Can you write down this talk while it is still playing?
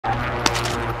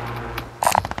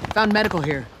Found medical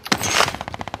here.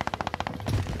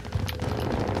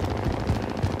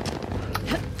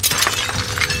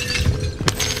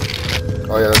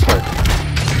 Oh yeah, that's right.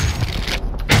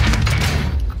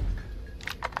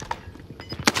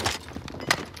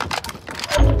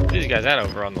 These guys out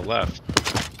over on the left.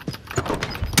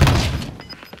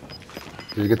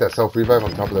 Did you get that self-revive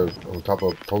on top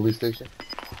of police station?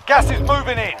 Gas is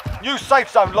moving in. New safe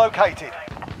zone located.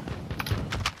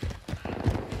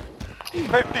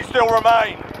 50 still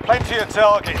remain. Plenty of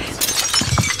targets.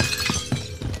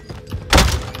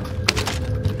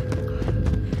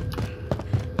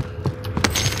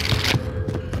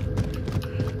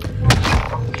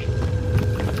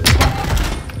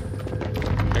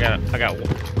 I got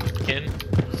one. Kin?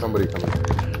 Somebody coming.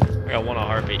 I got one on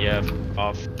heartbeat, yeah,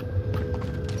 off.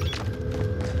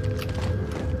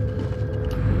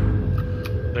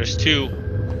 There's two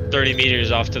 30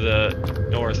 meters off to the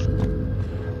north.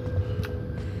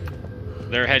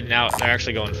 They're heading out. They're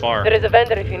actually going far. There is a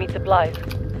vendor if you need supplies.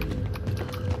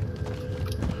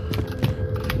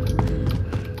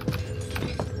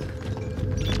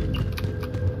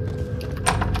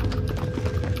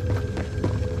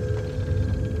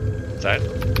 Side?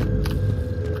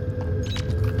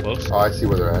 Close? Oh, I see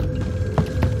where they're at.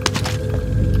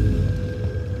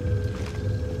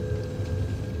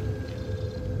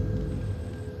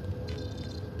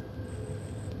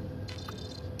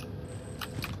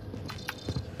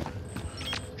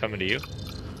 Coming to you.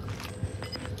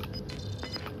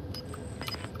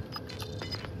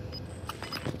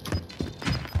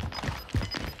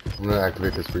 I'm gonna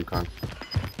activate this recon.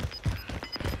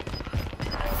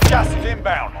 Gas is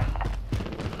inbound.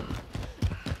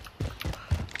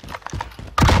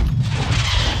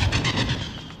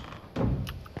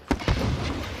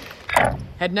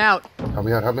 Heading out. Help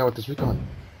me out with this recon.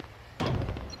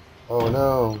 Oh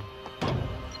no.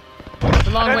 It's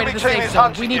a long way to the safe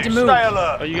zone. We need to move. Stay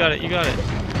alert. Oh, you got it, you got it.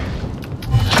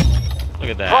 Look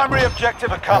at that. Primary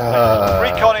objective accomplished.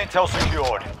 Recon intel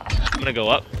secured. I'm gonna go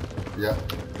up. Yeah.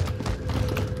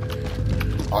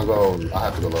 I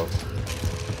have to go low.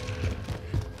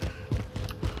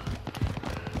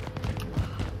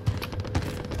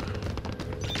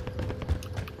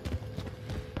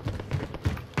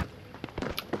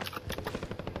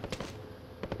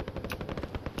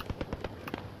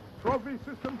 Trophy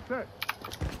system set.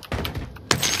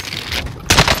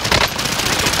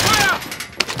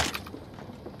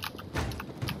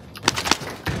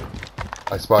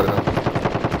 I spotted him.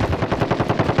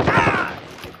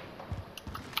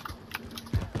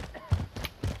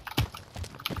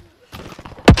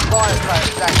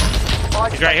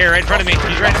 He's right here, right in front of me.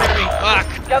 He's right in front of me. Fuck!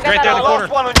 He's right there in the corner.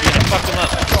 Last one on you. I fucked him up.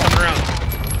 Come around.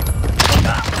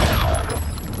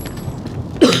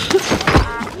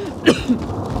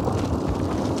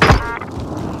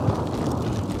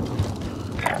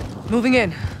 Moving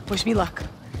in. Wish me luck.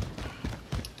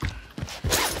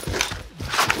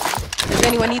 Does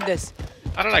anyone need this?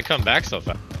 How did I come back so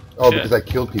fast? Oh, Shit. because I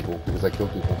killed people.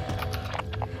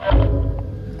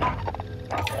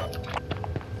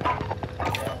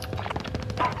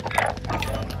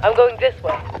 I'm going this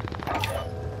way.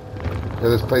 Yeah,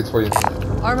 there's plates for you.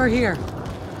 Armor here.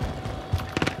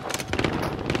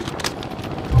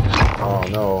 Oh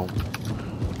no.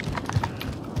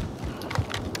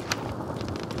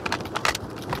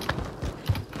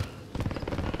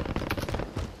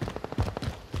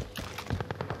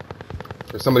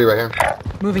 There's somebody right here.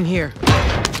 Moving here.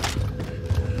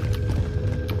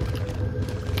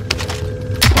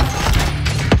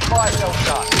 Fire cell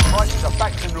done. Prices are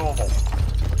back to normal.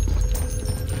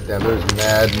 Damn, there's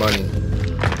mad money.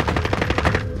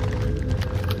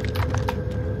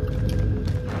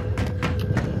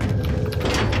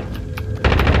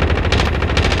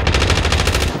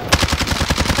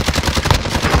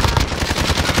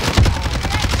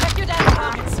 Check your dad's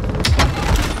pockets.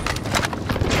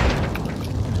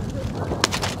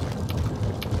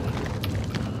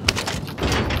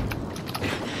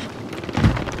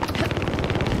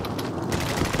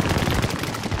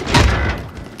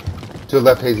 To the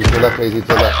left, Hazy, to the left, Hazy, to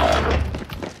the left.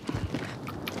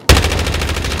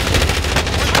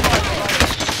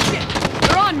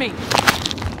 They're on me.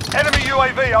 Enemy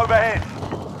UAV overhead.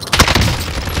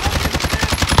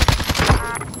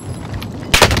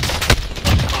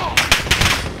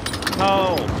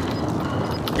 No!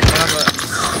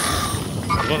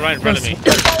 One right in front of me.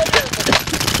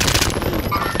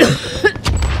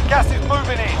 Gas is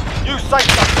moving in. New safe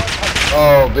zone.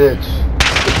 Oh, bitch.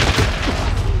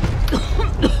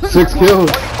 6 kills.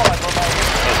 25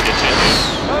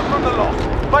 remaining. Learn from the loss.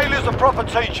 Failure's a proper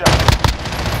teacher.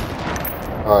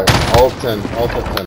 Alright, all 10, all top 10.